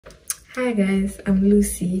Hi guys, I'm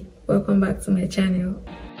Lucy. Welcome back to my channel.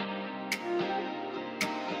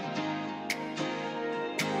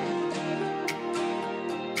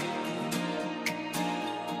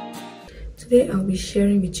 Today I'll be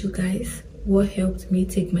sharing with you guys what helped me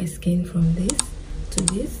take my skin from this to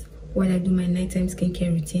this while I do my nighttime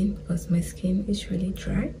skincare routine because my skin is really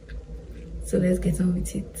dry. So let's get on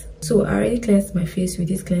with it. So I already cleansed my face with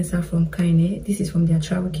this cleanser from Kine. This is from their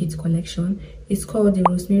travel kit collection. It's called the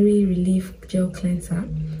Rosemary Relief Gel Cleanser.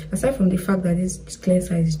 Aside from the fact that this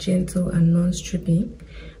cleanser is gentle and non-stripping,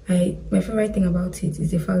 my favorite thing about it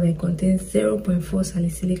is the fact that it contains 0.4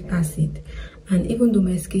 salicylic acid. And even though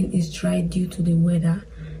my skin is dry due to the weather,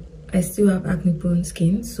 I still have acne prone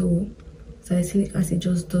skin, so salicylic acid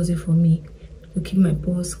just does it for me to keep my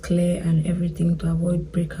pores clear and everything, to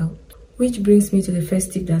avoid breakout. Which brings me to the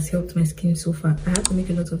first tip that's helped my skin so far. I had to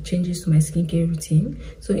make a lot of changes to my skincare routine.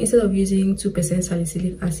 So instead of using 2%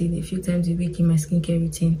 salicylic acid a few times a week in my skincare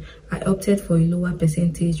routine, I opted for a lower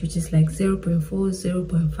percentage, which is like 0.4,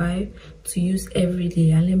 0.5 to use every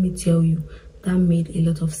day. And let me tell you, that made a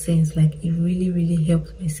lot of sense. Like, it really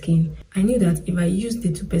helped my skin. I knew that if I used the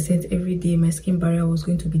 2% every day, my skin barrier was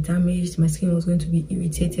going to be damaged, my skin was going to be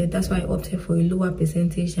irritated. That's why I opted for a lower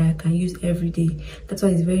percentage that I can use every day. That's why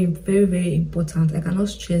it's very important. I cannot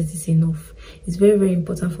stress this enough. It's very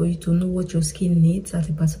important for you to know what your skin needs at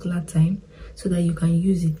a particular time so that you can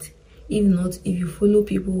use it. If not, if you follow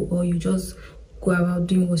people or you just go about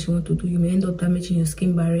doing what you want to do, you may end up damaging your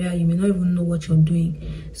skin barrier. You may not even know what you're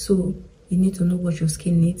doing. So you need to know what your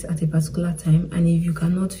skin needs at a particular time, and if you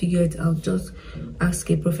cannot figure it out, just ask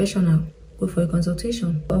a professional. Go for a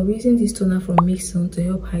consultation. I'll be using this toner from Mixon to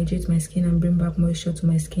help hydrate my skin and bring back moisture to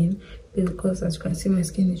my skin, because as you can see, my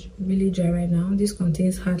skin is really dry right now. This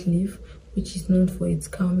contains heart leaf, which is known for its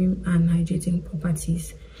calming and hydrating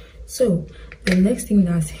properties. So the next thing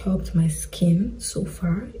that's helped my skin so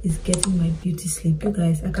far is getting my beauty sleep. You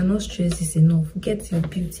guys, I cannot stress this enough. Get your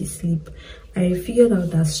beauty sleep. I figured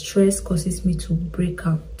out that stress causes me to break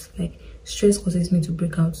out.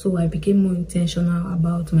 So I became more intentional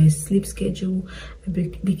about my sleep schedule. I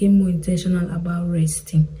became more intentional about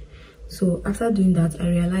resting. So after doing that, I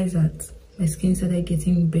realized that my skin started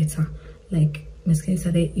getting better. Like, my skin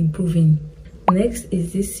started improving. Next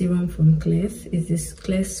is this serum from Klairs. Is this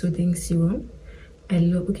Klairs Soothing Serum. I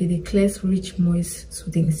love, the Klairs Rich Moist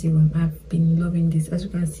Soothing Serum. I've been loving this. As you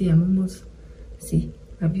can see,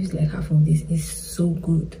 I've used like half of this. It's so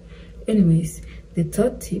good. Anyways, the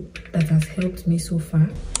third tip that has helped me so far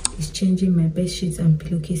is changing my bed sheets and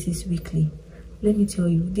pillowcases weekly. Let me tell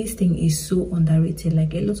you, this thing is so underrated.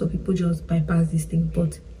 Like, a lot of people just bypass this thing,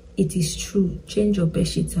 but it is true. Change your bed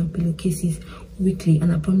sheets and pillowcases weekly,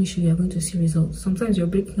 and I promise you, you're going to see results. Sometimes you're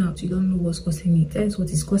breaking out, you don't know what's causing it. That's what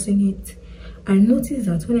is causing it. I notice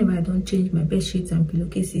that whenever I don't change my bed sheets and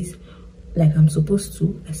pillowcases like I'm supposed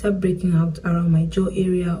to, I start breaking out around my jaw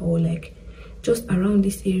area, or like just around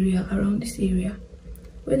this area.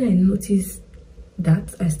 When I noticed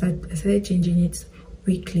that, I started changing it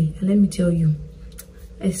weekly, and let me tell you,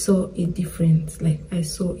 I saw a difference.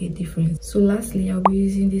 So lastly, I'll be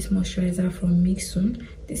using this moisturizer from Mixon.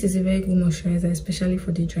 This is a very good moisturizer, especially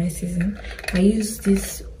for the dry season. I use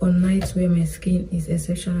this on nights where my skin is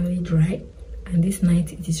exceptionally dry, and this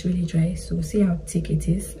night it is really dry. So see how thick it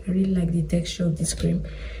is. I really like the texture of this cream.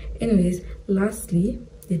 Anyways, lastly,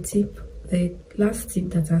 the last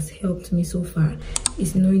tip that has helped me so far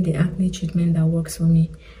is knowing the acne treatment that works for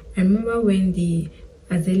me. I remember when the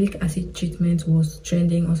azelaic acid treatment was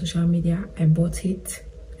trending on social media. I bought it.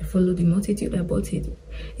 I followed the multitude. I bought it.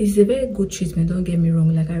 It's a very good treatment, don't get me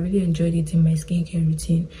wrong. Like, I really enjoyed it in my skincare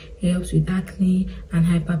routine. It helps with acne and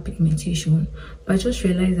hyperpigmentation. But I just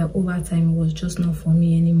realized that over time it was just not for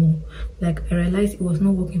me anymore. Like, I realized it was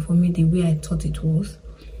not working for me the way I thought it was.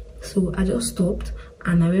 So I just stopped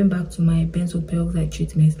and I went back to my benzoyl peroxide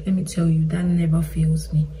treatment. Let me tell you, that never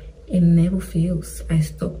fails me. It never fails. I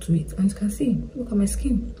stuck to it, and you can see, look at my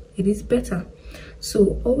skin, it is better.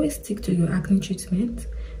 So always stick to your acne treatment.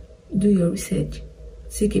 Do your research,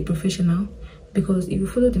 seek a professional, because if you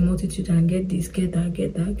follow the multitude and get this, get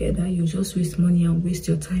that, you just waste money and waste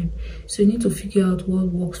your time. So you need to figure out what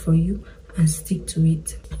works for you and stick to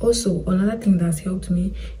it. Also, another thing that's helped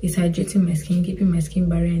me is hydrating my skin, keeping my skin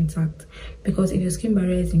barrier intact, because if your skin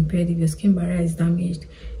barrier is impaired, if your skin barrier is damaged,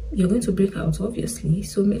 you're going to break out, obviously.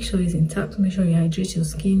 So make sure it's intact. Make sure you hydrate your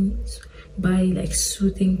skin. Buy like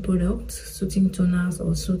soothing products, soothing toners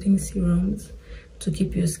or soothing serums to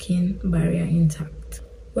keep your skin barrier intact.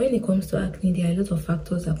 When it comes to acne, there are a lot of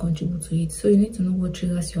factors that contribute to it. So you need to know what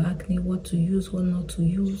triggers your acne, what to use, what not to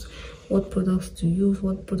use, what products to use,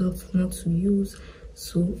 what products not to use.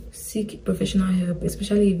 So seek professional help,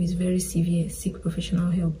 especially if it's very severe. Seek professional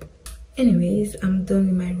help. Anyways, I'm done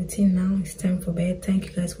with my routine now. It's time for bed. Thank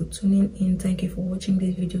you guys for tuning in. Thank you for watching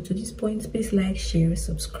this video to this point. Please like, share,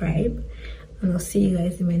 subscribe, and I'll see you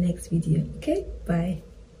guys in my next video. Okay, bye.